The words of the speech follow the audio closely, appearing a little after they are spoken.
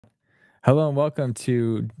Hello and welcome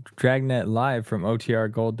to Dragnet Live from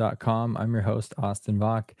OTRGold.com. I'm your host, Austin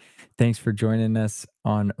Bach. Thanks for joining us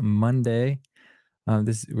on Monday. We're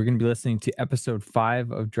going to be listening to episode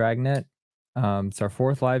 5 of Dragnet. It's our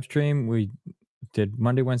 4th live stream. We did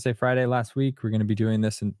Monday, Wednesday, Friday last week. We're going to be doing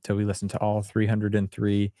this until we listen to all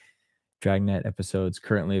 303 Dragnet episodes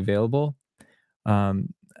currently available. As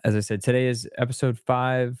I said, today is episode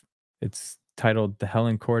 5. It's titled The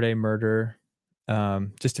Helen Corday Murder.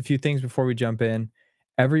 Just a few things before we jump in.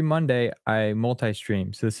 Every Monday, I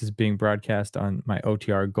multi-stream. So this is being broadcast on my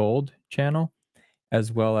OTR Gold channel,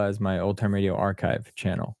 as well as my Old Time Radio Archive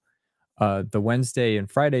channel. The Wednesday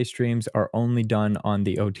and Friday streams are only done on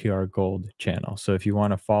the OTR Gold channel. So if you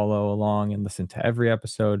want to follow along and listen to every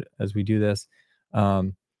episode as we do this,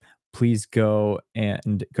 please go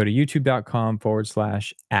to youtube.com/@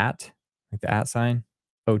 like the @ sign,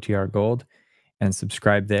 OTR Gold, and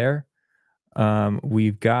subscribe there.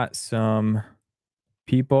 We've got some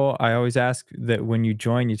people. I always ask that when you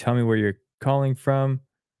join, you tell me where you're calling from.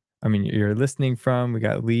 You're listening from. We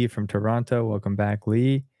got Lee from Toronto. Welcome back,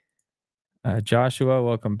 Lee. Joshua,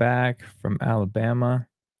 welcome back from Alabama.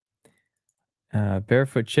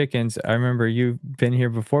 Barefoot Chickens. I remember you've been here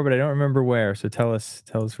before, but I don't remember where. So tell us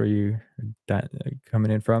where you are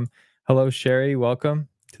coming in from. Hello, Sherry. Welcome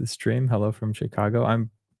to the stream. Hello from Chicago. I'm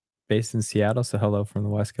based in Seattle, so hello from the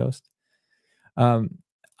West Coast.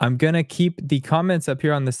 I'm gonna keep the comments up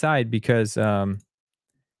here on the side because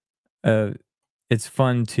it's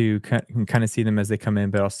fun to kind of see them as they come in,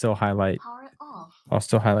 but I'll still highlight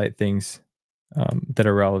things that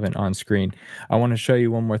are relevant on screen. I want to show you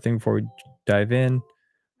one more thing before we dive in.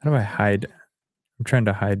 How do I hide? I'm trying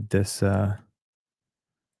to hide this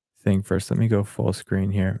thing first. Let me go full screen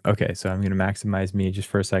here. Okay, so I'm going to maximize me just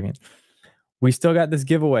for a second. We still got this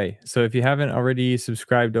giveaway. So if you haven't already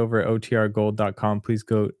subscribed over at otrgold.com, please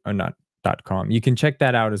go, or not .com. You can check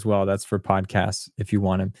that out as well. That's for podcasts if you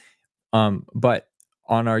want them. But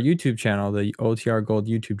on our YouTube channel, the OTR Gold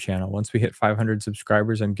YouTube channel, once we hit 500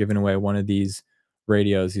 subscribers, I'm giving away one of these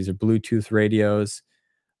radios. These are Bluetooth radios.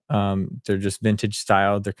 They're just vintage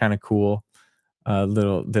style. They're kind of cool.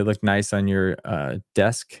 They look nice on your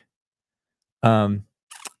desk.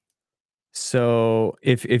 So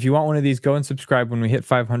if you want one of these, go and subscribe. When we hit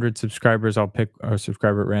 500 subscribers, I'll pick a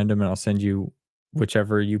subscriber at random and I'll send you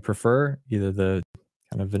whichever you prefer, either the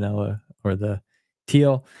kind of vanilla or the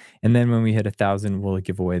teal. And then when we hit 1,000, we'll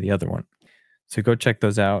give away the other one. So go check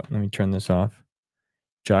those out. Let me turn this off.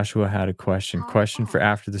 Joshua had a question for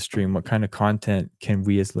after the stream. What kind of content can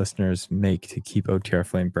we as listeners make to keep OTR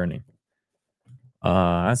Flame burning?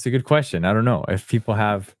 That's a good question. I don't know if people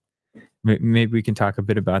have. Maybe we can talk a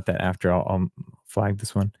bit about that after. I'll flag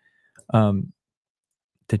this one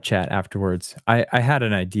to chat afterwards. I had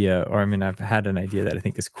an idea, I've had an idea that I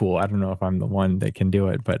think is cool. I don't know if I'm the one that can do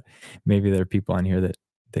it, but maybe there are people on here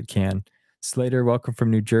that can. Slater, welcome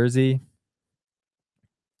from New Jersey.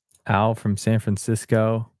 Al from San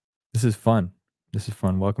Francisco. This is fun.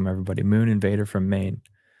 Welcome, everybody. Moon Invader from Maine.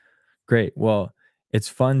 Great. Well, it's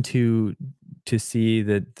fun to see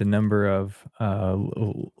that the number of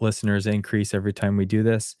listeners increase every time we do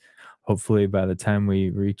this. Hopefully by the time we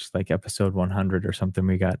reach like episode 100 or something,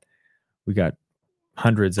 we got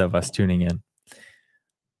hundreds of us tuning in.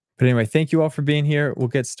 But anyway, thank you all for being here. We'll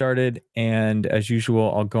get started, and as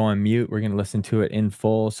usual, I'll go on mute. We're going to listen to it in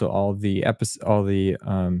full, so all the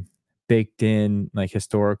baked in like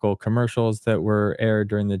historical commercials that were aired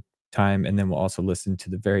during the time, and then we'll also listen to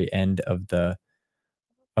the very end of the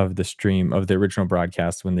stream of the original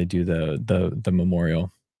broadcast when they do the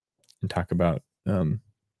memorial and talk about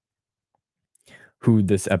who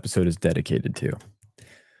this episode is dedicated to.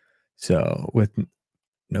 So with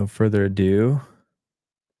no further ado,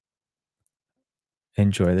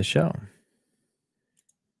 enjoy the show.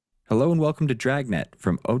 Hello and welcome to Dragnet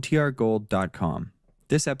from OTRGold.com.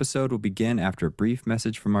 This episode will begin after a brief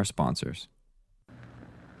message from our sponsors.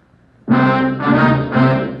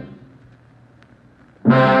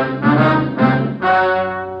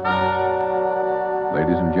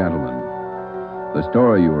 Ladies and gentlemen, the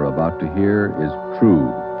story you are about to hear is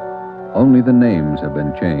true. Only the names have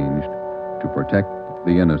been changed to protect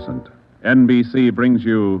the innocent. NBC brings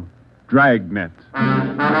you Dragnet.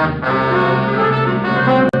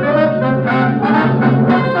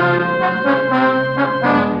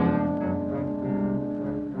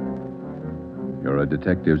 You're a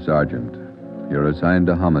detective sergeant. You're assigned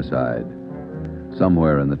to homicide.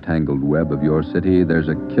 Somewhere in the tangled web of your city, there's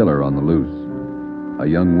a killer on the loose. A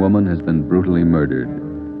young woman has been brutally murdered.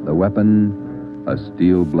 The weapon, a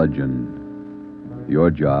steel bludgeon. Your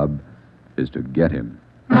job is to get him.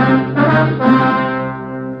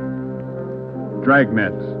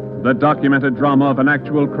 Dragnet, the documented drama of an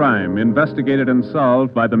actual crime, investigated and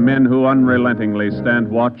solved by the men who unrelentingly stand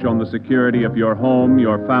watch on the security of your home,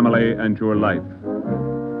 your family, and your life.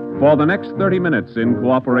 For the next 30 minutes, in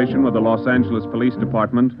cooperation with the Los Angeles Police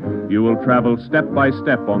Department, you will travel step by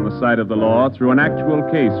step on the side of the law through an actual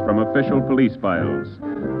case from official police files,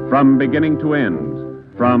 from beginning to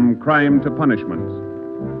end, from crime to punishment.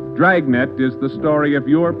 Dragnet is the story of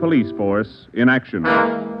your police force in action.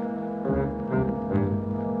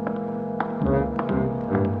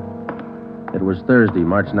 It was Thursday,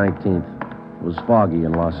 March 19th. It was foggy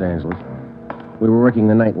in Los Angeles. We were working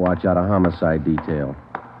the night watch out of homicide detail.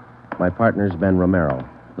 My partner's Ben Romero.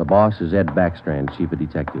 The boss is Ed Backstrand, chief of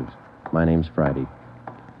detectives. My name's Friday.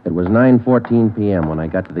 It was 9:14 p.m. when I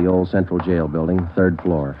got to the old Central Jail building, third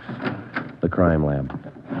floor. The crime lab.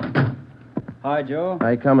 Hi, Joe. How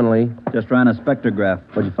you coming, Lee? Just ran a spectrograph.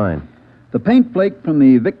 What'd you find? The paint flake from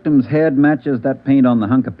the victim's head matches that paint on the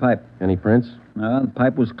hunk of pipe. Any prints? The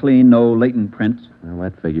pipe was clean, no latent prints. Well,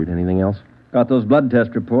 that figured. Anything else? Got those blood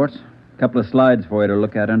test reports. A couple of slides for you to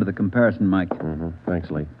look at under the comparison mic. Mm-hmm. Thanks,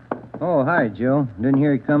 Lee. Oh, hi, Joe. Didn't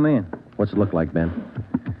hear you come in. What's it look like, Ben?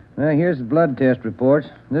 Well, here's the blood test reports.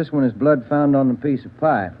 This one is blood found on the piece of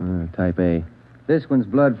pipe. Type A. This one's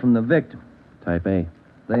blood from the victim. Type A.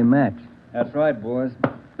 They match. That's right, boys.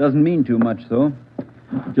 Doesn't mean too much, though.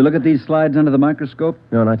 Did you look at these slides under the microscope?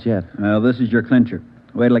 No, not yet. Well, this is your clincher.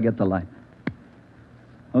 Wait till I get the light.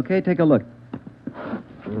 Okay, take a look.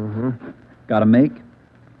 Mm-hmm. Got a make?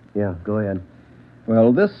 Yeah, go ahead.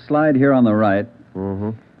 Well, this slide here on the right,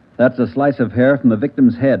 Mm-hmm. that's a slice of hair from the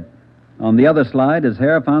victim's head. On the other slide is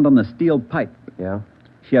hair found on the steel pipe. Yeah?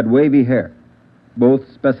 She had wavy hair. Both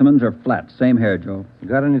specimens are flat. Same hair, Joe. You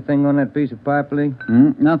got anything on that piece of pipe, Lee?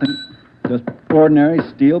 Nothing. Just ordinary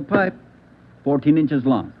steel pipe, 14 inches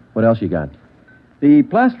long. What else you got? The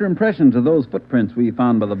plaster impressions of those footprints we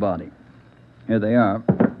found by the body. Here they are.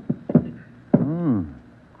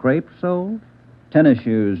 Crepe soles? Tennis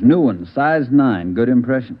shoes, new ones, size 9, good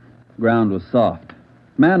impression. Ground was soft.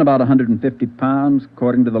 Man about 150 pounds,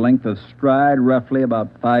 according to the length of stride, roughly about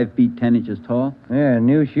 5 feet 10 inches tall. Yeah,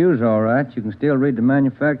 new shoes, all right. You can still read the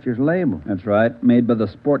manufacturer's label. That's right, made by the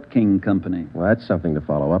Sport King Company. Well, that's something to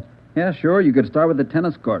follow up. Yeah, sure, you could start with the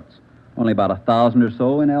tennis courts. Only about 1,000 or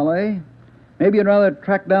so in L.A. Maybe you'd rather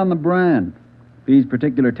track down the brand. These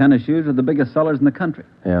particular tennis shoes are the biggest sellers in the country.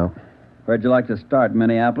 Yeah. Where'd you like to start,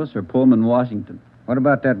 Minneapolis or Pullman, Washington? What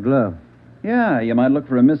about that glove? Yeah, you might look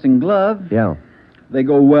for a missing glove. Yeah. They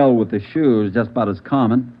go well with the shoes, just about as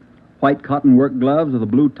common. White cotton work gloves with a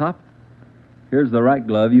blue top. Here's the right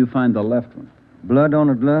glove. You find the left one. Blood on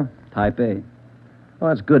a glove? Type A.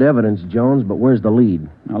 Well, that's good evidence, Jones, but where's the lead?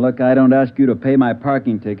 Now, look, I don't ask you to pay my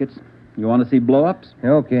parking tickets. You want to see blow-ups?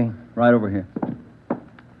 Okay. Right over here.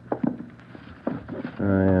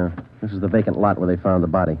 Oh, yeah. This is the vacant lot where they found the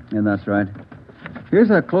body. Yeah, that's right. Here's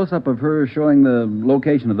a close-up of her showing the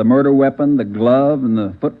location of the murder weapon, the glove, and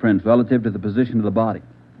the footprints relative to the position of the body.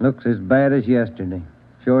 Looks as bad as yesterday.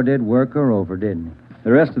 Sure did work her over, didn't he?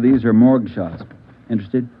 The rest of these are morgue shots.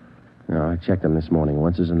 Interested? No, I checked them this morning.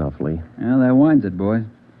 Once is enough, Lee. Yeah, that winds it, boys.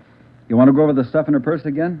 You want to go over the stuff in her purse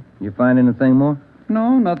again? You find anything more?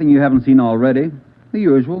 No, nothing you haven't seen already. The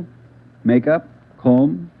usual. Makeup,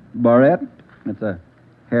 comb, barrette. That's a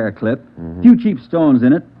hair clip. Mm-hmm. Few cheap stones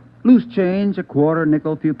in it. Loose change, a quarter,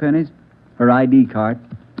 nickel, few pennies. Her ID card.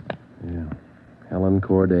 Yeah. Helen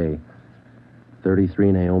Corday,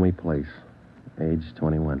 33 Naomi Place, age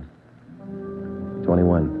 21.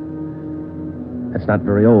 21. That's not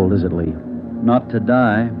very old, is it, Lee? Not to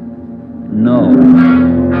die. No.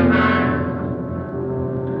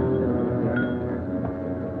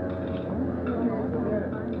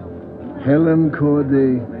 Helen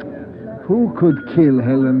Corday. Who could kill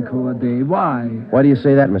Helen Corday? Why? Why do you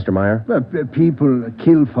say that, Mr. Meyer? Well, people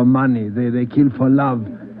kill for money. They kill for love.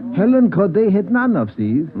 Helen Corday had none of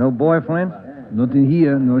these. No boyfriend? Not in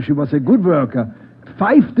here. No, she was a good worker.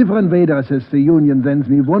 5 different waitresses the union sends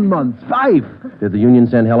me 1 month. 5! Did the union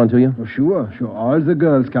send Helen to you? Oh, sure. All the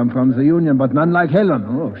girls come from the union, but none like Helen.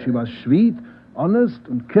 Oh, she was sweet, honest,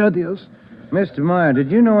 and courteous. Mr. Meyer, did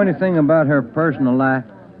you know anything about her personal life?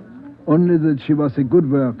 Only that she was a good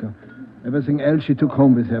worker. Everything else she took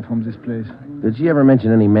home with her from this place. Did she ever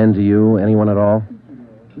mention any men to you? Anyone at all?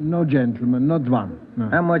 No gentleman, not one. No.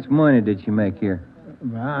 How much money did she make here?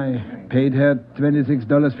 Well, I paid her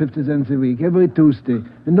 $26.50 a week, every Tuesday.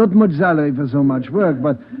 And not much salary for so much work,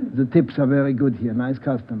 but the tips are very good here. Nice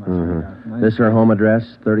customers. Mm-hmm. Nice. This her home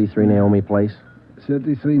address, 33 Naomi Place?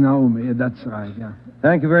 33 Naomi, yeah, that's right, yeah.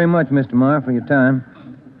 Thank you very much, Mr. Meyer, for your time.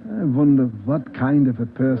 I wonder what kind of a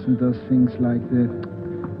person does things like that.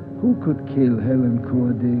 Who could kill Helen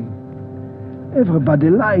Corday? Everybody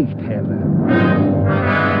liked Helen.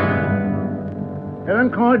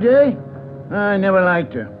 Helen Corday? I never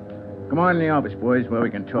liked her. Come on in the office, boys, where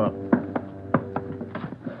we can talk.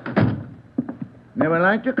 Never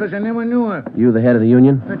liked her because I never knew her. You the head of the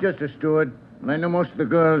union? Not just a steward. I know most of the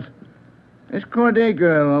girls. This Corday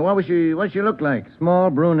girl, what'd she look like?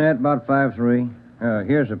 Small brunette, about 5'3".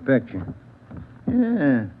 Here's a picture.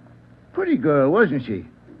 Yeah. Pretty girl, wasn't she?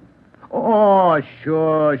 Oh,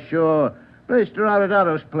 sure. Placed her out at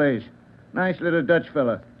Otto's place. Nice little Dutch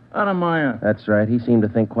fella. Otto Meyer. That's right. He seemed to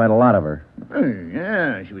think quite a lot of her.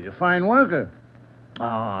 Yeah, she was a fine worker.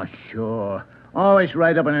 Oh, sure. Always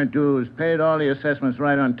right up on her dues. Paid all the assessments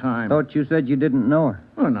right on time. Thought you said you didn't know her.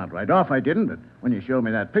 Well, not right off, I didn't, but when you showed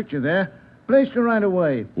me that picture there, placed her right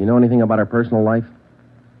away. You know anything about her personal life?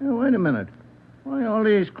 Now, wait a minute. Why all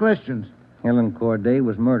these questions? Helen Corday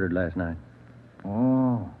was murdered last night.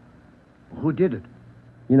 Oh. Who did it?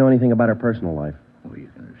 You know anything about her personal life? Well, you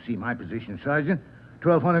can see my position, Sergeant.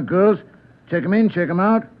 1,200 girls. Check 'em in, check 'em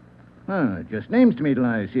out. Just names to me till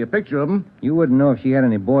I see a picture of 'em. You wouldn't know if she had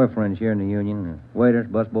any boyfriends here in the union. Waiters,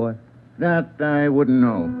 busboy. That I wouldn't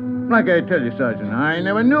know. Like I tell you, Sergeant, I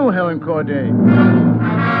never knew Helen Corday.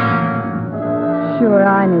 Sure,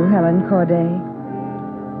 I knew Helen Corday.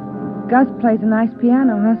 Gus plays a nice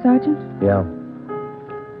piano, huh, Sergeant? Yeah.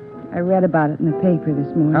 I read about it in the paper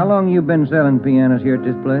this morning. How long you been selling pianos here at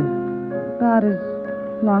this place? About as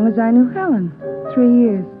long as I knew Helen. 3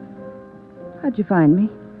 years. How'd you find me?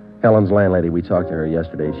 Helen's landlady, we talked to her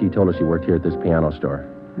yesterday. She told us she worked here at this piano store.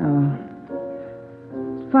 Oh.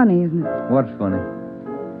 It's funny, isn't it? What's funny?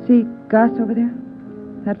 See Gus over there?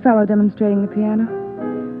 That fellow demonstrating the piano?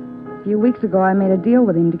 A few weeks ago, I made a deal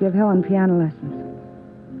with him to give Helen piano lessons.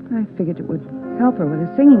 I figured it would help her with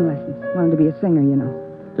her singing lessons. Wanted to be a singer, you know.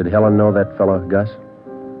 Did Helen know that fellow, Gus?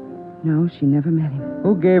 No, she never met him.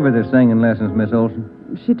 Who gave her the singing lessons, Miss Olson?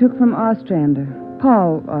 She took from Ostrander.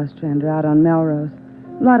 Paul Ostrander out on Melrose.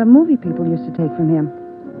 A lot of movie people used to take from him.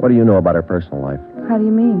 What do you know about her personal life? How do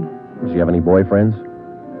you mean? Does she have any boyfriends?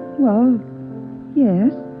 Well,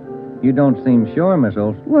 yes. You don't seem sure, Miss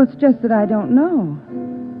Olson. Well, it's just that I don't know.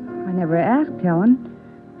 I never asked Helen.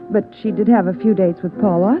 But she did have a few dates with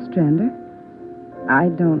Paul Ostrander. I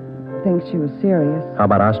don't think she was serious. How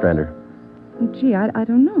about Ostrander? Gee, I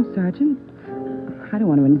don't know, Sergeant. I don't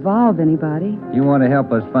want to involve anybody. You want to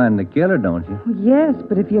help us find the killer, don't you? Well, yes,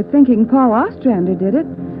 but if you're thinking Paul Ostrander did it,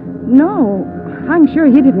 no, I'm sure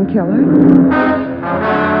he didn't kill her.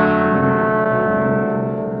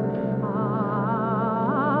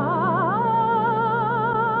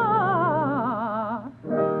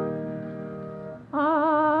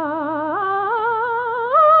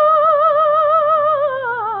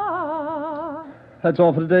 That's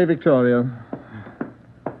all for today, Victoria.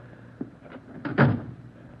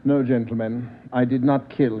 No, gentlemen. I did not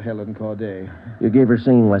kill Helen Corday. You gave her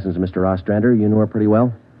singing lessons, Mr. Ostrander. You knew her pretty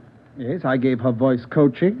well? Yes, I gave her voice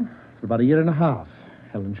coaching for about 1.5 years.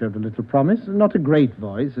 Helen showed a little promise. Not a great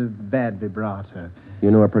voice, a bad vibrato.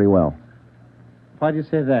 You knew her pretty well? Why do you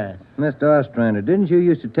say that? Mr. Ostrander, didn't you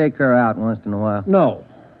used to take her out once in a while? No.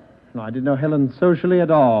 No, I didn't know Helen socially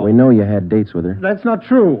at all. We know you had dates with her. That's not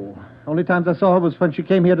true. Only times I saw her was when she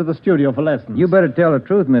came here to the studio for lessons. You better tell the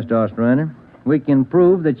truth, Mr. Ostrander. We can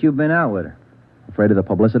prove that you've been out with her. Afraid of the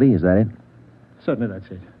publicity? Is that it? Certainly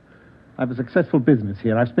that's it. I have a successful business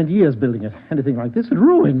here. I've spent years building it. Anything like this would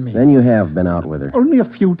ruin me. Then you have been out with her. Only a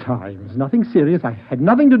few times. Nothing serious. I had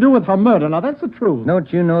nothing to do with her murder. Now, that's the truth.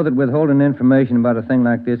 Don't you know that withholding information about a thing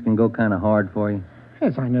like this can go kind of hard for you?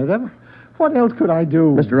 Yes, I know that. What else could I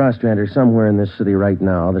do? Mr. Ostrander, somewhere in this city right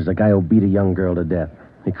now, there's a guy who beat a young girl to death.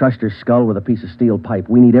 He crushed her skull with a piece of steel pipe.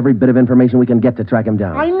 We need every bit of information we can get to track him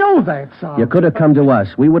down. I know that, Sergeant. You could have come to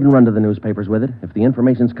us. We wouldn't run to the newspapers with it. If the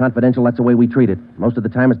information's confidential, that's the way we treat it. Most of the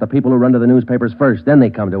time, it's the people who run to the newspapers first. Then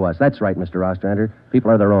they come to us. That's right, Mr. Ostrander.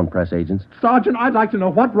 People are their own press agents. Sergeant, I'd like to know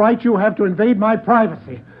what right you have to invade my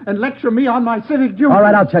privacy and lecture me on my civic duty. All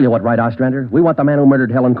right, I'll tell you what right, Ostrander. We want the man who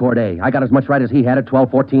murdered Helen Corday. I got as much right as he had at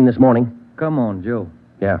 12:14 this morning. Come on, Joe.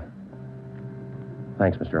 Yeah.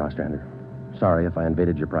 Thanks, Mr. Ostrander. Sorry if I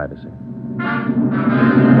invaded your privacy.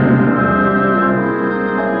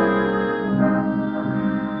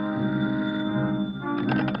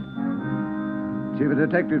 Chief of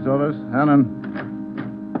Detectives Office,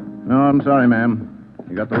 Helen. No, I'm sorry, ma'am.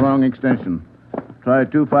 You got the wrong extension. Try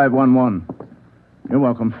 2511. You're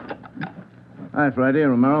welcome. Hi, Friday,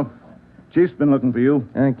 Romero. Chief's been looking for you.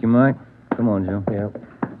 Thank you, Mike. Come on, Joe. Yeah.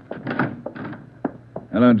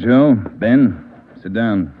 Hello, Joe. Ben, sit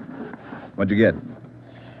down. What'd you get?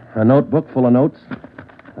 A notebook full of notes.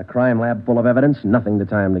 A crime lab full of evidence, nothing to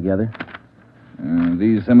tie them together.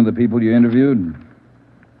 These some of the people you interviewed?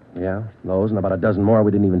 Yeah, those and about a dozen more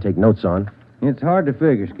we didn't even take notes on. It's hard to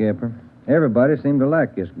figure, Skipper. Everybody seemed to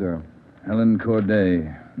like this girl. Helen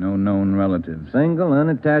Corday. No known relatives. Single,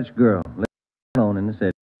 unattached girl. Lived alone in the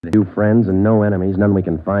city. Few friends and no enemies, none we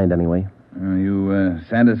can find anyway. Are you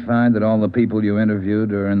satisfied that all the people you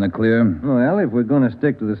interviewed are in the clear? Well, if we're going to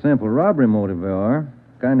stick to the simple robbery motive they are,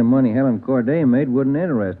 the kind of money Helen Corday made wouldn't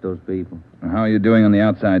interest those people. How are you doing on the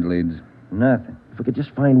outside leads? Nothing. If we could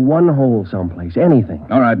just find one hole someplace, anything.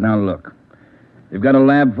 All right, now look. You've got a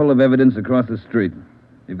lab full of evidence across the street.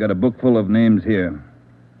 You've got a book full of names here.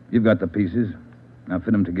 You've got the pieces. Now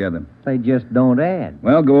fit them together. They just don't add.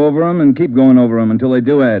 Well, go over them and keep going over them until they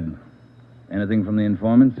do add. Anything from the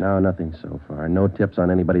informants? No, nothing so far. No tips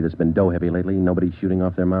on anybody that's been dough-heavy lately. Nobody shooting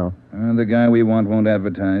off their mouth. The guy we want won't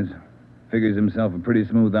advertise. Figures himself a pretty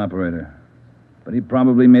smooth operator. But he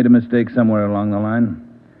probably made a mistake somewhere along the line.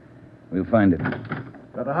 We'll find it.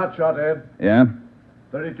 Got a hot shot, Ed. Yeah?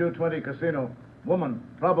 3220 Casino. Woman,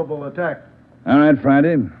 probable attack. All right,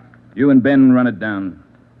 Friday. You and Ben run it down.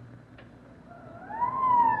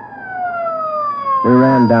 We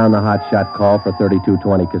ran down the hot shot call for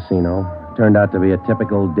 3220 Casino. Turned out to be a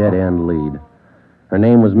typical dead-end lead. Her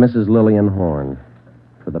name was Mrs. Lillian Horn.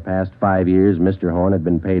 For the past 5 years, Mr. Horn had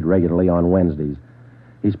been paid regularly on Wednesdays.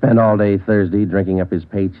 He spent all day Thursday drinking up his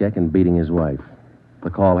paycheck and beating his wife.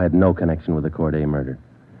 The call had no connection with the Corday murder.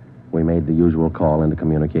 We made the usual call into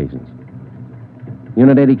communications.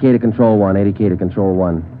 Unit 80K to Control 1, 80K to Control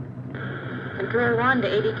 1. Control 1 to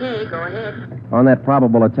 80K, go ahead. On that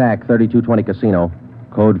probable attack, 3220 Casino,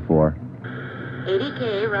 code 4.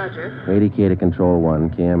 80K, roger. 80K to Control 1,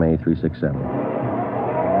 KMA 367.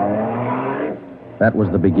 That was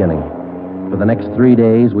the beginning. For the next 3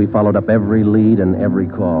 days, we followed up every lead and every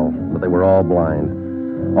call, but they were all blind.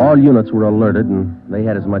 All units were alerted, and they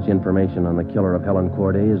had as much information on the killer of Helen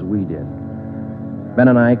Corday as we did. Ben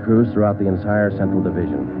and I cruised throughout the entire Central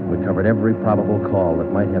Division. We covered every probable call that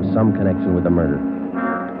might have some connection with the murder.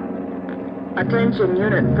 Attention,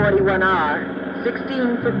 Unit 41R.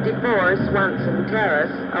 1654 Swanson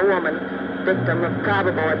Terrace, a woman, victim of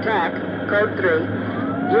probable attack, code 3.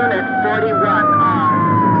 Unit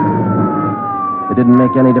 41R. It didn't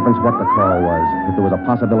make any difference what the call was. If there was a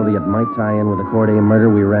possibility it might tie in with the Corday murder,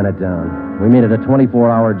 we ran it down. We made it a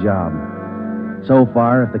 24-hour job. So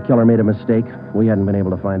far, if the killer made a mistake, we hadn't been able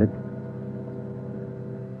to find it.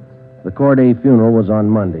 The Corday funeral was on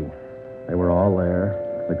Monday. They were all there.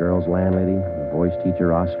 The girl's landlady, the voice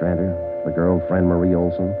teacher Ostrander, the girlfriend Marie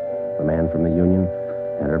Olson, the man from the union,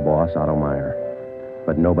 and her boss Otto Meyer.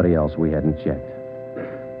 But nobody else we hadn't checked.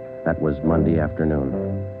 That was Monday afternoon.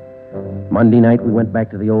 Monday night, we went back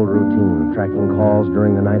to the old routine, tracking calls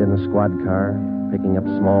during the night in the squad car, picking up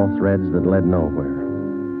small threads that led nowhere.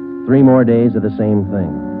 3 more days of the same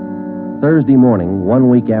thing. Thursday morning, 1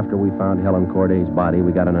 week after we found Helen Corday's body,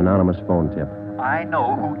 we got an anonymous phone tip. I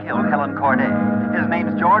know who killed Helen Corday. His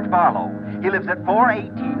name's George Barlow. He lives at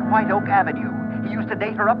 418 White Oak Avenue. He used to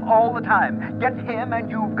date her up all the time. Get him and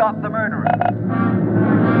you've got the murderer.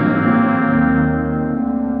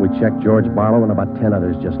 We checked George Barlow and about 10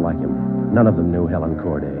 others just like him. None of them knew Helen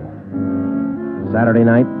Corday. Saturday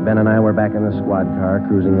night, Ben and I were back in the squad car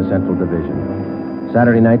cruising the Central Division.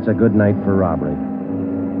 Saturday night's a good night for robbery.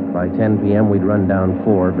 By 10 p.m., we'd run down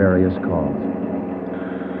 4 various calls.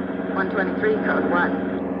 123, code 1.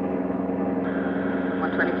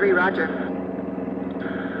 123, roger.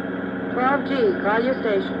 12G, call your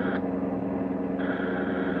station.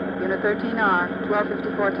 Unit 13R,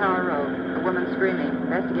 1254 Tower Road. A woman screaming.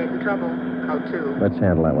 Investigate the trouble. Code 2. Let's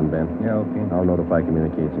handle that one, Ben. Yeah, okay. I'll notify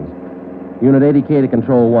communications. Unit 80K to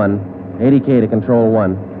Control 1. 80K to Control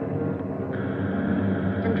 1.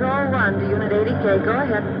 Control 1 to Unit 80K. Go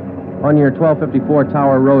ahead. On your 1254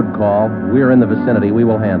 Tower Road call, we're in the vicinity. We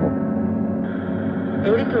will handle.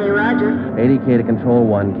 80K, roger. 80K to Control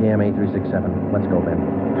 1, KMA 367. Let's go, Ben.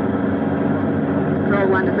 Control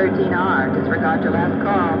 1 to 13R. Disregard your last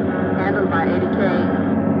call. Handled by 80K.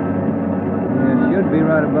 Yeah, it should be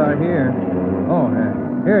right about here. Oh,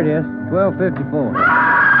 here it is. 1254.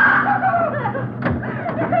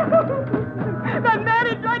 That man,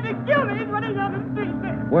 he tried to kill me. He's running down the street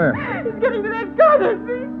there. Where? He's getting to that corner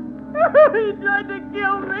street. He tried to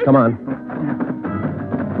kill me. Come on.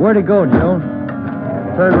 Where'd he go, Joe?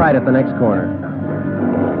 Turn right at the next corner.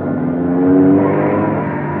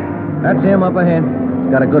 That's him up ahead.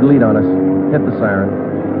 He's got a good lead on us. Hit the siren.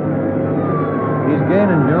 He's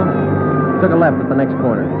gaining, Joe. Took a left at the next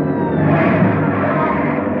corner.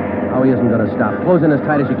 Oh, he isn't going to stop. Close in as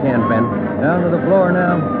tight as you can, Ben. Down to the floor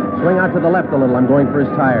now. Swing out to the left a little. I'm going for his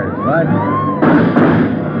tires. Right.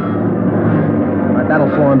 All right, that'll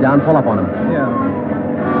slow him down. Pull up on him. Yeah.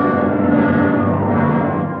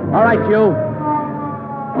 All right, you.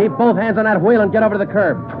 Keep both hands on that wheel and get over to the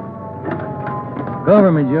curb.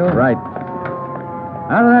 Cover me, Joe. Right.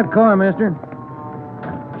 Out of that car, mister.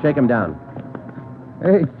 Shake him down.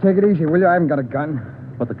 Hey, take it easy, will you? I haven't got a gun.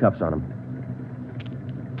 Put the cuffs on him.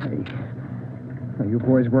 Hey. Well, you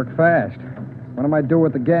boys work fast. What am I do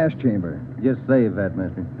with the gas chamber? Just save that,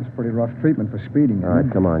 mister. It's pretty rough treatment for speeding. All right,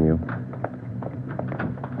 come on, you.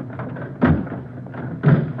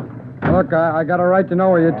 Look, I got a right to know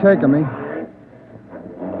where you're taking me.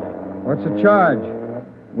 What's the charge?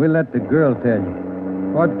 We'll let the girl tell you.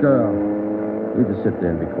 What girl? You just sit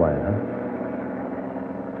there and be quiet, huh?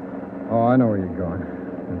 Oh, I know where you're going.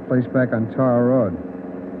 The place back on Tower Road.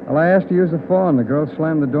 Well, I asked to use the phone. The girl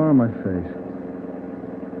slammed the door in my face.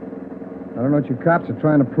 I don't know what you cops are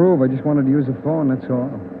trying to prove. I just wanted to use the phone, that's all.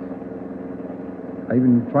 I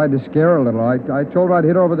even tried to scare her a little. I told her I'd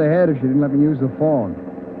hit her over the head if she didn't let me use the phone.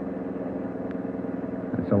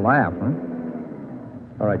 It's a laugh, huh?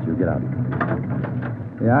 All right, you, get out.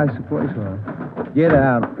 Yeah, I suppose so. Get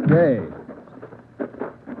out. Hey.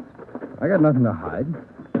 I got nothing to hide.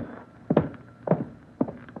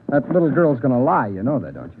 That little girl's gonna lie, you know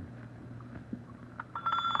that, don't you?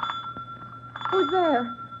 Who's there?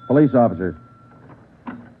 Police officers.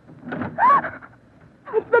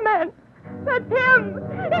 That's the man. That's him.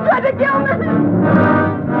 He tried to kill me.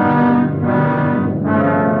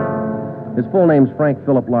 His full name's Frank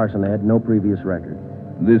Philip Larson. They had no previous record.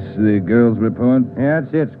 This the girl's report? Yeah,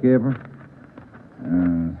 that's it, Skipper.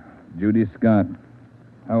 Judy Scott.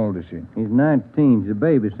 How old is she? He's 19. He's a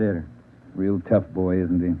babysitter. Real tough boy,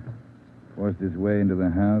 isn't he? Forced his way into the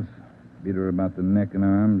house, beat her about the neck and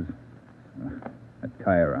arms. A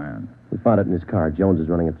tire iron. We found it in his car. Jones is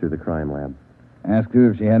running it through the crime lab. Asked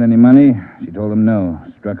her if she had any money. She told him no.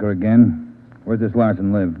 Struck her again. Where's this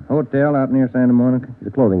Larson live? Hotel out near Santa Monica. He's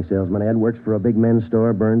a clothing salesman. Ed works for a big men's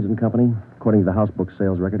store, Burns and Company. According to the house book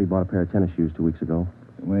sales record, he bought a pair of tennis shoes 2 weeks ago.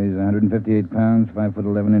 Weighs 158 pounds, 5 foot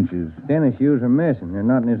 11 inches. Tennis shoes are missing. They're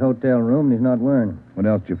not in his hotel room, and he's not wearing them. What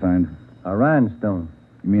else did you find? A rhinestone.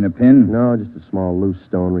 You mean a pin? No, just a small loose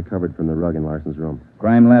stone recovered from the rug in Larson's room.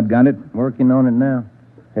 Crime lab got it? Working on it now.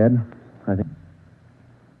 Ed, I think...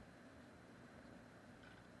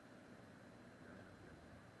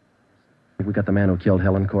 We got the man who killed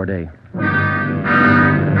Helen Corday.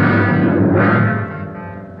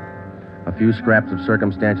 A few scraps of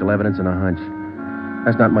circumstantial evidence and a hunch.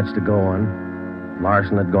 That's not much to go on.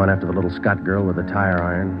 Larson had gone after the little Scott girl with a tire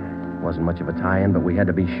iron. Wasn't much of a tie-in, but we had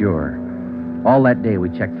to be sure. All that day, we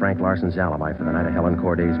checked Frank Larson's alibi for the night of Helen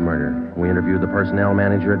Corday's murder. We interviewed the personnel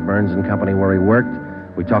manager at Burns and Company where he worked.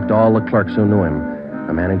 We talked to all the clerks who knew him,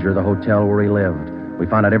 the manager of the hotel where he lived. We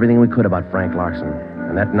found out everything we could about Frank Larson.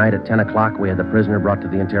 And that night at 10 o'clock, we had the prisoner brought to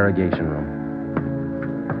the interrogation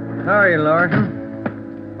room. How are you,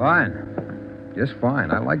 Larson? Fine. Just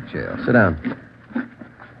fine. I like jail. Sit down.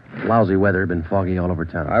 Lousy weather, been foggy all over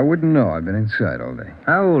town. I wouldn't know. I've been inside all day.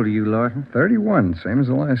 How old are you, Larson? 31, same as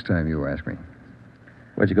the last time you asked me.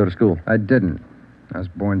 Where'd you go to school? I didn't. I was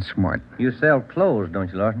born smart. You sell clothes,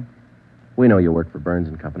 don't you, Larson? We know you work for Burns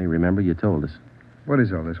and Company. Remember, you told us. What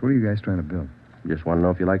is all this? What are you guys trying to build? Just want to know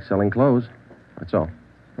if you like selling clothes. That's all.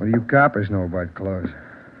 What do you coppers know about clothes?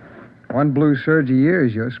 One blue serge a year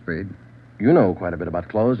is your speed. You know quite a bit about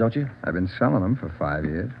clothes, don't you? I've been selling them for 5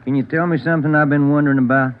 years. Can you tell me something I've been wondering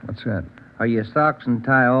about? What's that? Are your socks and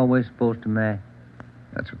tie always supposed to match?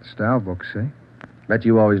 That's what the style books say. Bet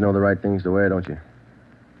you always know the right things to wear, don't you?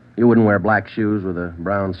 You wouldn't wear black shoes with a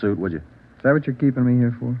brown suit, would you? Is that what you're keeping me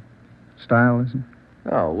here for? Style, isn't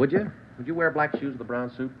it? Oh, would you? Would you wear black shoes with a brown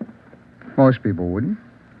suit? Most people wouldn't.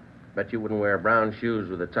 Bet you wouldn't wear brown shoes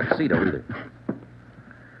with a tuxedo either.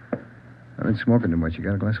 I've been smoking too much. You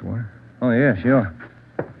got a glass of water? Oh, yeah, sure.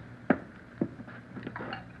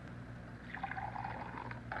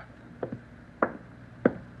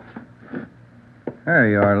 There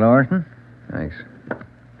you are, Larson. Thanks.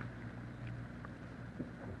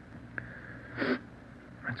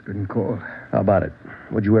 That's good and cold. How about it?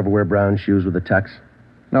 Would you ever wear brown shoes with a tux?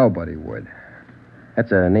 Nobody would.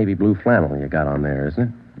 That's a navy blue flannel you got on there, isn't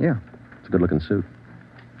it? Yeah. It's a good-looking suit.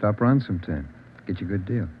 Stop around sometime. Get you a good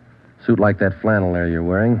deal. Suit like that flannel there you're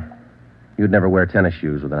wearing. You'd never wear tennis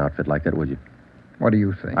shoes with an outfit like that, would you? What do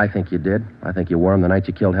you think? I think you did. I think you wore them the night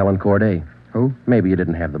you killed Helen Corday. Who? Maybe you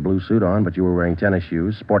didn't have the blue suit on, but you were wearing tennis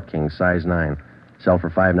shoes, Sport Kings, size 9. Sell for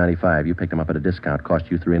 $5.95. You picked them up at a discount. Cost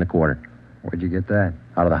you $3 1/4. Where'd you get that?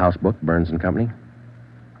 Out of the house book, Burns and Company.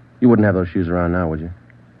 You wouldn't have those shoes around now, would you?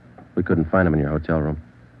 We couldn't find them in your hotel room.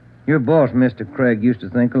 Your boss, Mr. Craig, used to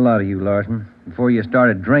think a lot of you, Larson. Before you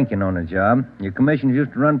started drinking on the job, your commissions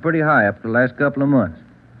used to run pretty high up the last couple of months.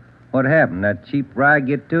 What happened? That cheap rye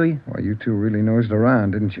get to you? Well, you two really nosed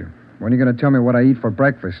around, didn't you? When are you going to tell me what I eat for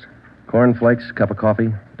breakfast? Cornflakes, cup of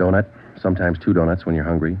coffee, donut, sometimes 2 donuts when you're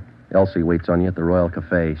hungry. Elsie waits on you at the Royal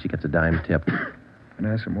Cafe. She gets a dime tip. Can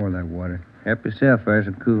I have some more of that water? Help yourself, there's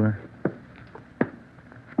a cooler.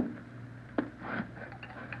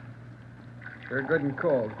 They're good and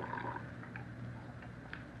cold.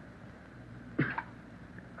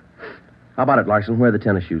 How about it, Larson? Where are the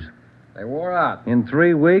tennis shoes? They wore out. In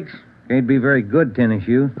 3 weeks? Can't be very good tennis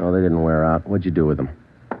shoes. No, they didn't wear out. What'd you do with them?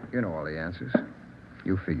 You know all the answers.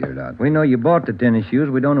 You figure it out. We know you bought the tennis shoes.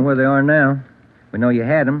 We don't know where they are now. We know you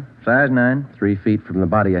had them, size 9. 3 feet from the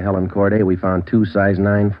body of Helen Corday, we found 2 size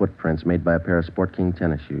 9 footprints made by a pair of Sport King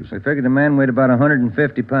tennis shoes. We figured the man weighed about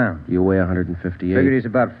 150 pounds. You weigh 158. Figured he's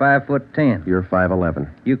about 5'10". You're 5'11".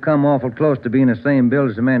 You come awful close to being the same build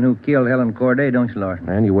as the man who killed Helen Corday, don't you, Larson?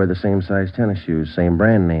 And you wear the same size tennis shoes, same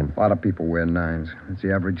brand name. A lot of people wear 9s. It's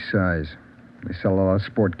the average size. They sell a lot of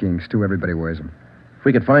Sport Kings, too. Everybody wears them. If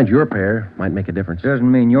we could find your pair, might make a difference.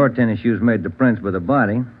 Doesn't mean your tennis shoes made the prints with the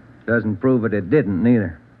body. Doesn't prove it didn't,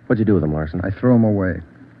 neither. What'd you do with them, Larson? I threw them away.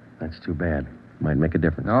 That's too bad. Might make a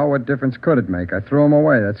difference. No, what difference could it make? I threw them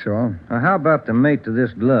away, that's all. Now, how about the mate to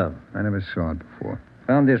this glove? I never saw it before.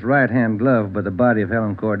 Found this right-hand glove by the body of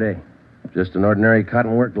Helen Corday. Just an ordinary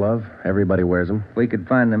cotton work glove. Everybody wears them. If we could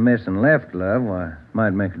find the missing left glove, why,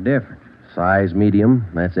 might make a difference. Size medium.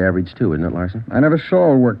 That's average, too, isn't it, Larson? I never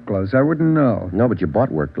saw work gloves. I wouldn't know. No, but you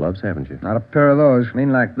bought work gloves, haven't you? Not a pair of those.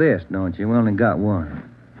 Mean like this, don't you? We only got one.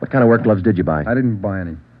 What kind of work gloves did you buy? I didn't buy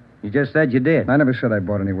any. You just said you did. I never said I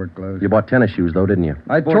bought any work gloves. You bought tennis shoes, though, didn't you?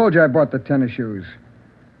 I told you I bought the tennis shoes.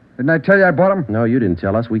 Didn't I tell you I bought them? No, you didn't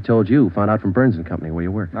tell us. We told you. Found out from Burns & Company where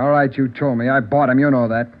you work. All right, you told me. I bought them. You know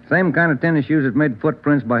that. Same kind of tennis shoes that made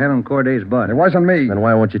footprints by Helen Corday's body. It wasn't me. Then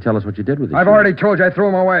why won't you tell us what you did with these I've shoes? already told you I threw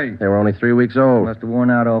them away. They were only 3 weeks old. Must have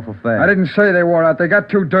worn out awful fast. I didn't say they wore out. They got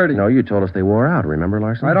too dirty. No, you told us they wore out. Remember,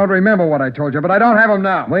 Larson? I don't remember what I told you, but I don't have them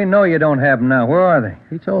now. We know you don't have them now. Where are they?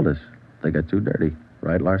 He told us. They got too dirty.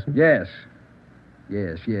 Right, Larson? Yes.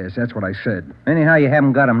 Yes, that's what I said. Anyhow, you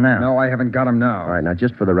haven't got them now. No, I haven't got them now. All right, now,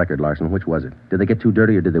 just for the record, Larson, which was it? Did they get too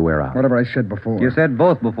dirty or did they wear out? Whatever I said before. You said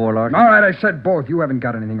both before, Larson. All right, I said both. You haven't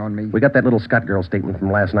got anything on me. We got that little Scott girl statement from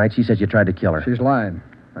last night. She says you tried to kill her. She's lying.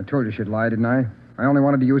 I told you she'd lie, didn't I? I only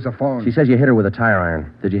wanted to use the phone. She says you hit her with a tire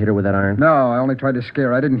iron. Did you hit her with that iron? No, I only tried to scare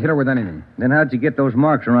her. I didn't hit her with anything. Then how'd you get those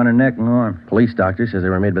marks around her neck and arm? Police doctor says they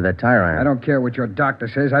were made by that tire iron. I don't care what your doctor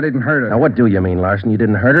says. I didn't hurt her. Now, what do you mean, Larson? You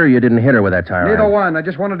didn't hurt her or you didn't hit her with that tire iron? Neither one. I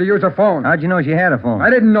just wanted to use her phone. How'd you know she had a phone?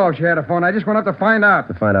 I didn't know if she had a phone. I just went up to find out.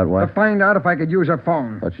 To find out what? To find out if I could use her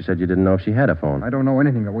phone. Thought you said you didn't know if she had a phone. I don't know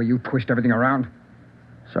anything the way you twist everything around.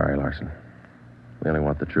 Sorry, Larson. We only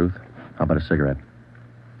want the truth. How about a cigarette?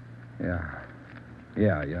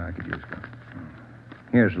 Yeah, I could use one.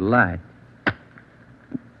 Here's a light.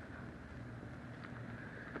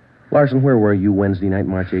 Larson, where were you Wednesday night,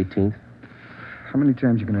 March 18th? How many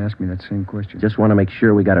times are you going to ask me that same question? Just want to make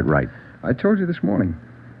sure we got it right. I told you this morning.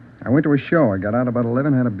 I went to a show. I got out about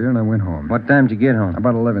 11, had a beer, and I went home. What time did you get home?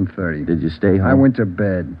 About 11:30. Did you stay home? I went to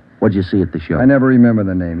bed. What'd you see at the show? I never remember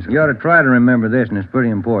the names. You ought to try to remember this, and it's pretty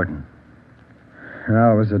important.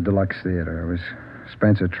 No, it was a deluxe theater. It was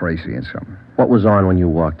Spencer Tracy and something. What was on when you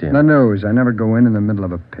walked in? The news. I never go in the middle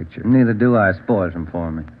of a picture. Neither do I. Spoils them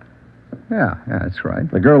for me. Yeah, that's right.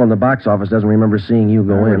 The girl in the box office doesn't remember seeing you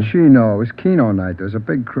go in. What'd she know? It was Keno night. There was a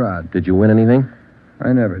big crowd. Did you win anything?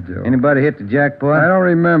 I never do. Anybody hit the jackpot? I don't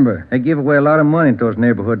remember. They give away a lot of money at those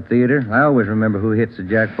neighborhood theaters. I always remember who hits the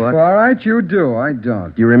jackpot. Well, all right, you do. I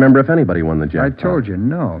don't. Do you remember if anybody won the jackpot? I told you,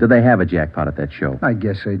 no. Did they have a jackpot at that show? I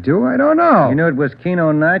guess they do. I don't know. You knew it was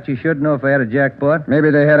Keno night. You should know if they had a jackpot. Maybe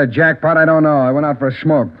they had a jackpot. I don't know. I went out for a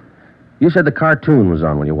smoke. You said the cartoon was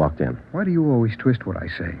on when you walked in. Why do you always twist what I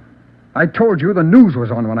say? I told you the news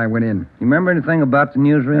was on when I went in. You remember anything about the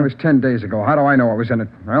newsreel? It was 10 days ago. How do I know it was in it?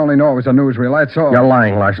 I only know it was a newsreel, that's all. You're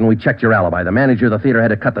lying, Larson. We checked your alibi. The manager of the theater had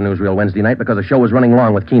to cut the newsreel Wednesday night because the show was running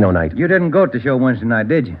long with Keno night. You didn't go to the show Wednesday night,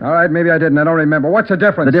 did you? All right, maybe I didn't. I don't remember. What's the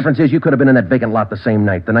difference? The difference is you could have been in that vacant lot the same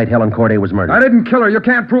night, the night Helen Corday was murdered. I didn't kill her. You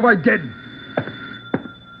can't prove I did.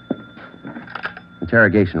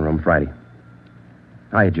 Interrogation room, Friday.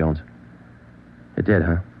 Hiya, Jones. It did,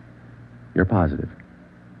 huh? You're positive.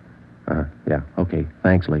 Yeah, okay.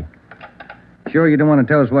 Thanks, Lee. Sure you don't want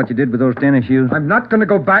to tell us what you did with those tennis shoes? I'm not going to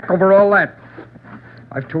go back over all that.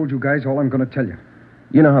 I've told you guys all I'm going to tell you.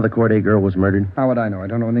 You know how the Corday girl was murdered? How would I know? I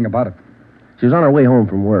don't know anything about it. She was on her way home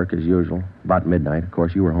from work, as usual, about midnight. Of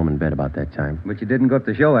course, you were home in bed about that time. But you didn't go to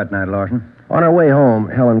the show that night, Larson. On her way home,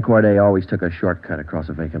 Helen Corday always took a shortcut across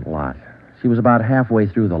a vacant lot. She was about halfway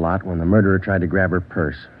through the lot when the murderer tried to grab her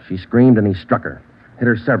purse. She screamed and he struck her. Hit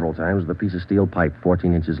her several times with a piece of steel pipe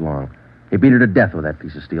 14 inches long. He beat her to death with that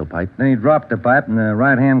piece of steel pipe. Then he dropped the pipe in the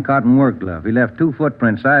right-hand cotton work glove. He left 2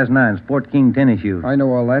 footprints, size 9, Sport King tennis shoes. I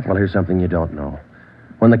know all that. Well, here's something you don't know.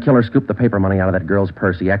 When the killer scooped the paper money out of that girl's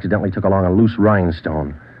purse, he accidentally took along a loose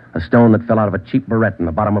rhinestone. A stone that fell out of a cheap barrette in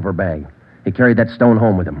the bottom of her bag. He carried that stone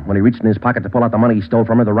home with him. When he reached in his pocket to pull out the money he stole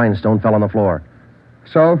from her, the rhinestone fell on the floor.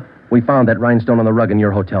 So? We found that rhinestone on the rug in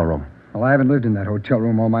your hotel room. Well, I haven't lived in that hotel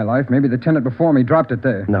room all my life. Maybe the tenant before me dropped it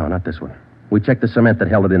there. No, not this one. We checked the cement that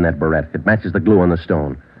held it in that barrette. It matches the glue on the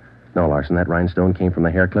stone. No, Larson, that rhinestone came from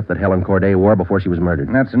the hair clip that Helen Corday wore before she was murdered.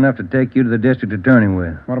 And that's enough to take you to the district attorney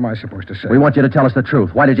with. What am I supposed to say? We want you to tell us the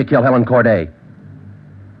truth. Why did you kill Helen Corday?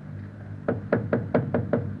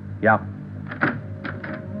 Yeah.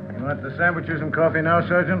 You want the sandwiches and coffee now,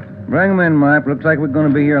 Sergeant? Bring 'em in, Mike. Looks like we're going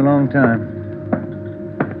to be here a long time.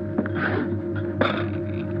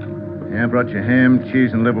 Yeah, I brought you ham,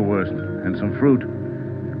 cheese, and liverwurst. And some fruit.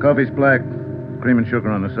 Coffee's black. Cream and sugar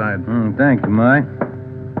on the side. Thank you, Mike.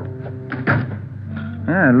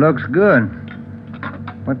 It looks good.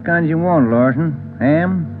 What kinds you want, Larson?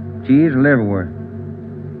 Ham, cheese, or liverwurst?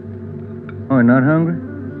 Oh, you're not hungry?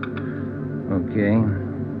 Okay.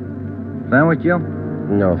 Sandwich, Joe?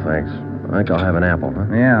 No, thanks. I think I'll have an apple, huh?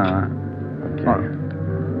 Yeah. Okay.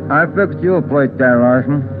 I fixed you a plate there,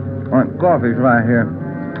 Larson. Coffee's right here.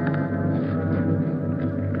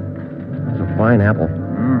 It's a fine apple.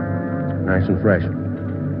 Nice and fresh.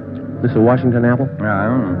 This a Washington apple? Yeah, I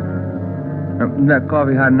don't know. Is that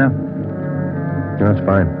coffee hot enough? That's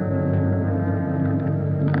fine.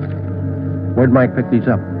 Where'd Mike pick these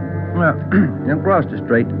up? Well, across the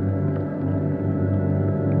street.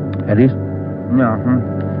 Eddie's? Yeah,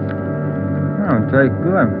 That'll taste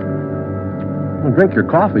good. Well, drink your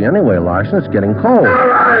coffee anyway, Larson. It's getting cold. All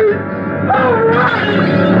right!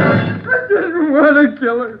 I didn't want to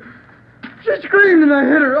kill her. She screamed and I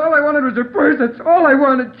hit her. All I wanted was her purse. That's all I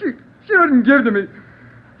wanted. She wouldn't give to me.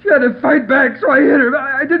 She had to fight back, so I hit her.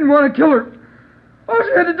 I didn't want to kill her. All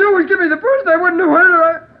she had to do was give me the purse, and I wouldn't have hurt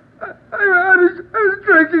her. I was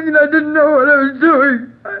drinking, and I didn't know what I was doing.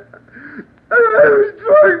 I was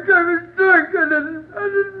drunk. I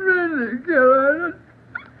didn't mean to kill her.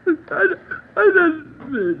 I didn't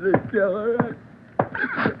mean to kill her.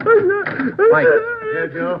 Mike. Yeah,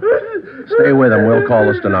 Joe? Stay with him. We'll call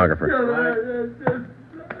the stenographer.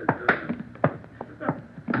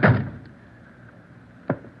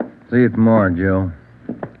 See you tomorrow, Joe.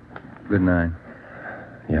 Good night.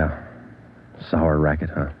 Yeah. Sour racket,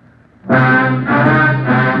 huh?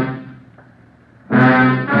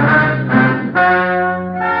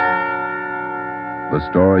 The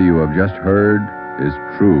story you have just heard is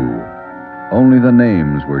true. Only the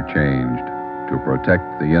names were changed to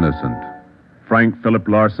protect the innocent. Frank Philip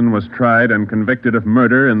Larson was tried and convicted of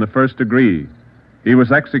murder in the first degree. He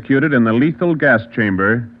was executed in the lethal gas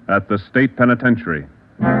chamber at the state penitentiary.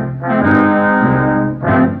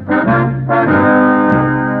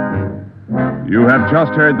 You have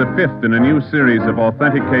just heard the fifth in a new series of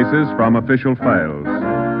authentic cases from official files.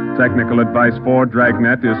 Technical advice for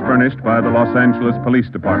Dragnet is furnished by the Los Angeles Police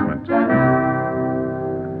Department.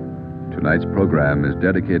 Tonight's program is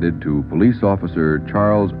dedicated to Police Officer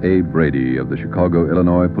Charles A. Brady of the Chicago,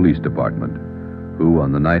 Illinois Police Department, who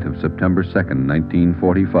on the night of September 2nd,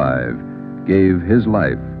 1945, gave his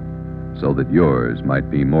life so that yours might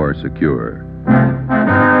be more secure.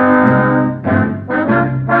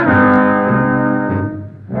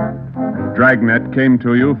 Dragnet came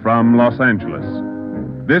to you from Los Angeles.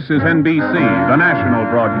 This is NBC, the national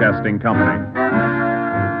broadcasting company.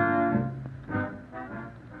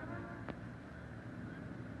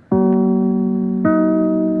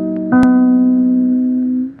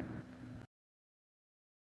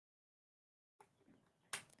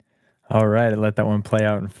 All right, I let that one play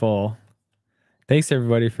out in full. Thanks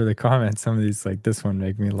everybody for the comments. Some of these, like this one,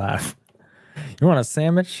 make me laugh. You want a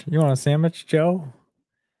sandwich? You want a sandwich, Joe?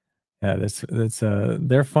 Yeah,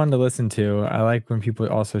 they're fun to listen to. I like when people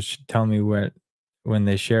also tell me when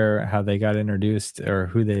they share how they got introduced or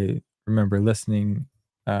who they remember listening,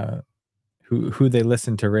 who they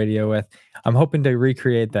listened to radio with. I'm hoping to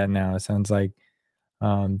recreate that now. It sounds like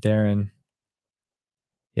Darren.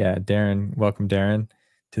 Yeah, Darren. Welcome, Darren,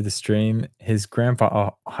 to the stream. His grandpa,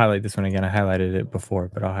 I'll highlight this one again. I highlighted it before,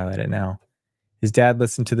 but I'll highlight it now. His dad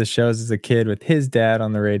listened to the shows as a kid with his dad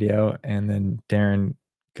on the radio, and then Darren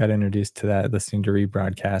got introduced to that listening to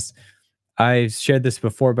rebroadcasts. I shared this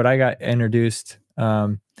before, but I got introduced.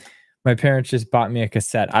 My parents just bought me a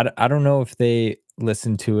cassette. I don't know if they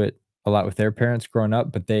listened to it a lot with their parents growing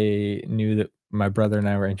up, but they knew that my brother and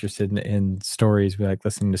I were interested in stories. We like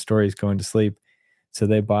listening to stories going to sleep. So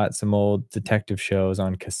they bought some old detective shows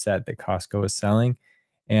on cassette that Costco was selling.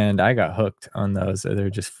 And I got hooked on those. They're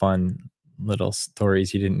just fun little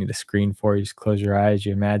stories you didn't need a screen for. You just close your eyes,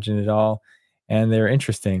 you imagine it all, and they're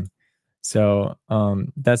interesting. So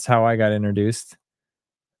that's how I got introduced.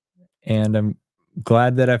 And I'm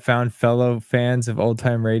glad that I found fellow fans of old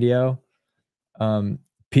time radio. Um,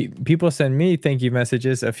 people send me thank you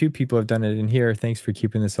messages. A few people have done it in here. Thanks for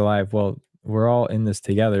keeping this alive. Well, we're all in this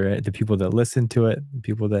together. Right? The people that listen to it, the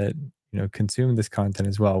people that consume this content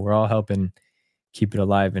as well. We're all helping keep it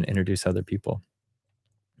alive and introduce other people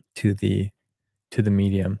to the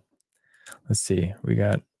medium. Let's see. We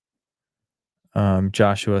got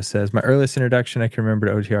Joshua says, my earliest introduction I can remember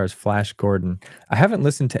to OTR is Flash Gordon. I haven't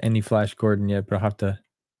listened to any Flash Gordon yet, but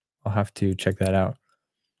I'll have to check that out.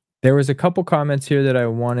 There was a couple comments here that I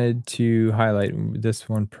wanted to highlight. This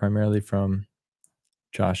one primarily from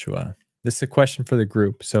Joshua. This is a question for the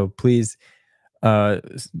group, so please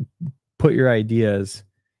put your ideas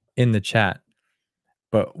in the chat.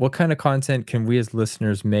 But what kind of content can we as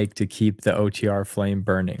listeners make to keep the OTR flame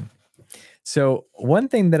burning? So one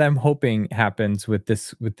thing that I'm hoping happens with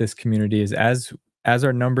this community is as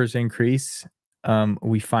our numbers increase,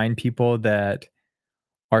 we find people that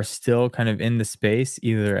are still kind of in the space,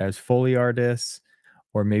 either as Foley artists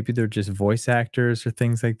or maybe they're just voice actors or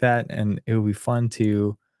things like that. And it would be fun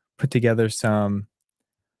to put together some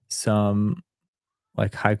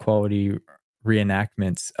like high quality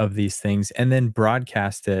reenactments of these things and then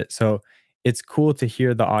broadcast it. So it's cool to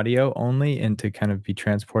hear the audio only and to kind of be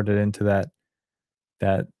transported into that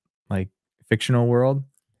like fictional world.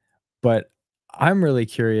 But I'm really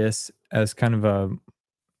curious as kind of a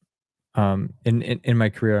in my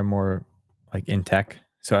career, I'm more like in tech,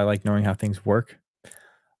 so I like knowing how things work.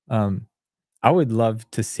 I would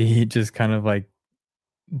love to see just kind of like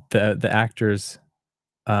the actors,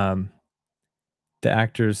 um, the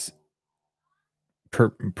actors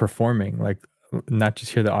performing, like not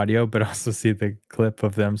just hear the audio, but also see the clip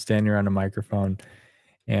of them standing around a microphone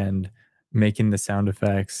and making the sound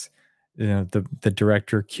effects. The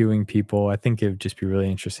director cueing people. I think it would just be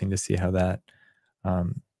really interesting to see how that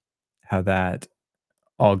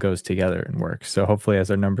all goes together and works. So hopefully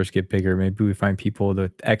as our numbers get bigger, maybe we find people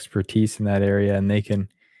with expertise in that area and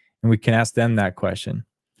we can ask them that question.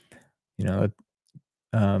 Got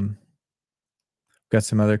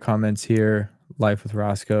some other comments here. Life with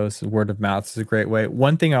Roscoe's word of mouth is a great way.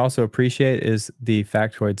 One thing I also appreciate is the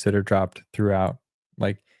factoids that are dropped throughout,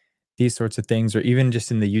 like these sorts of things, or even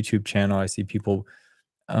just in the YouTube channel, I see people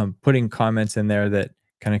putting comments in there that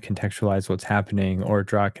kind of contextualize what's happening or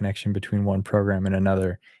draw a connection between one program and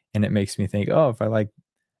another. And it makes me think, oh, if I like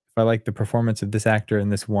the performance of this actor in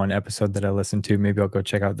this one episode that I listened to, maybe I'll go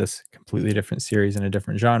check out this completely different series in a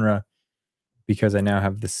different genre because I now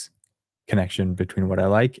have this connection between what I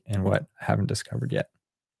like and what I haven't discovered yet.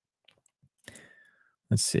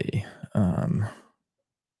 Let's see.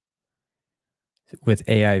 With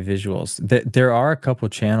AI visuals, there are a couple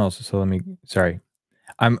channels. So sorry.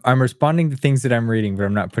 I'm responding to things that I'm reading, but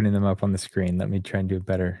I'm not putting them up on the screen. Let me try and do a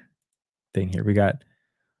better thing here. We got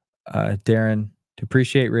Darren, to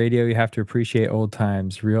appreciate radio, you have to appreciate old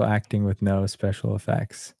times, real acting with no special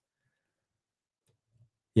effects.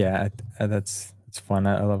 Yeah, that's fun.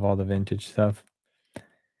 I love all the vintage stuff.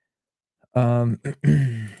 Maybe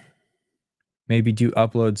do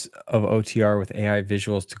uploads of OTR with AI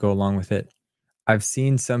visuals to go along with it. I've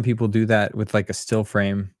seen some people do that with like a still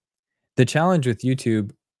frame. The challenge with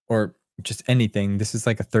YouTube or just anything, this is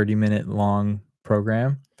like a 30-minute long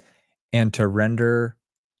program. And to render,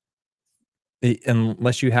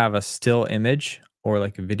 unless you have a still image or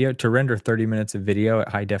like a video, to render 30 minutes of video at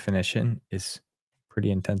high definition is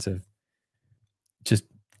pretty intensive. Just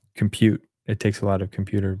compute. It takes a lot of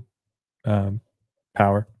computer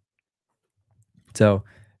power. So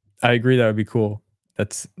I agree that would be cool.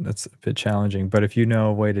 That's a bit challenging. But if you know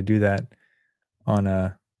a way to do that on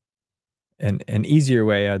an easier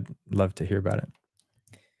way, I'd love to hear about it.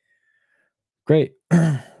 Great.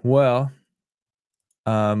 Well,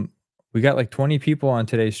 we got like 20 people on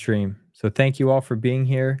today's stream. So thank you all for being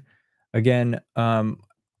here. Again,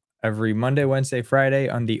 every Monday, Wednesday, Friday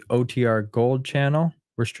on the OTR Gold channel,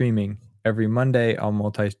 we're streaming. Every Monday, I'll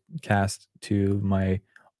multicast to my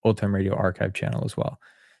Old Time Radio Archive channel as well.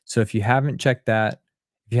 So if you haven't checked that,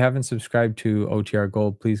 if you haven't subscribed to OTR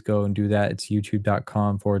Gold, please go and do that. It's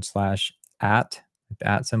youtube.com/@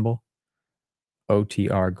 the @ symbol,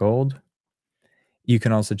 OTR Gold. you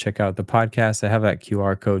can also check out the podcast. I have that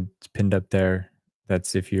QR code pinned up there.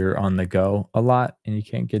 That's if you're on the go a lot and you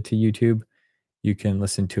can't get to YouTube, you can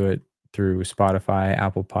listen to it through Spotify,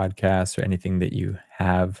 Apple Podcasts, or anything that you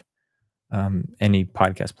have, any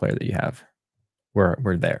podcast player that you have.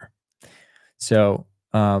 We're there. So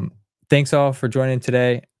thanks all for joining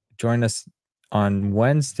today. Join us on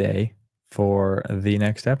Wednesday for the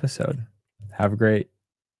next episode. Have a great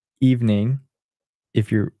evening if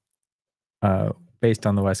you're based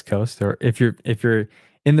on the West Coast, or if you're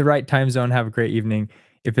in the right time zone, have a great evening.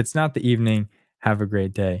 If it's not the evening, have a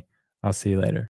great day. I'll see you later.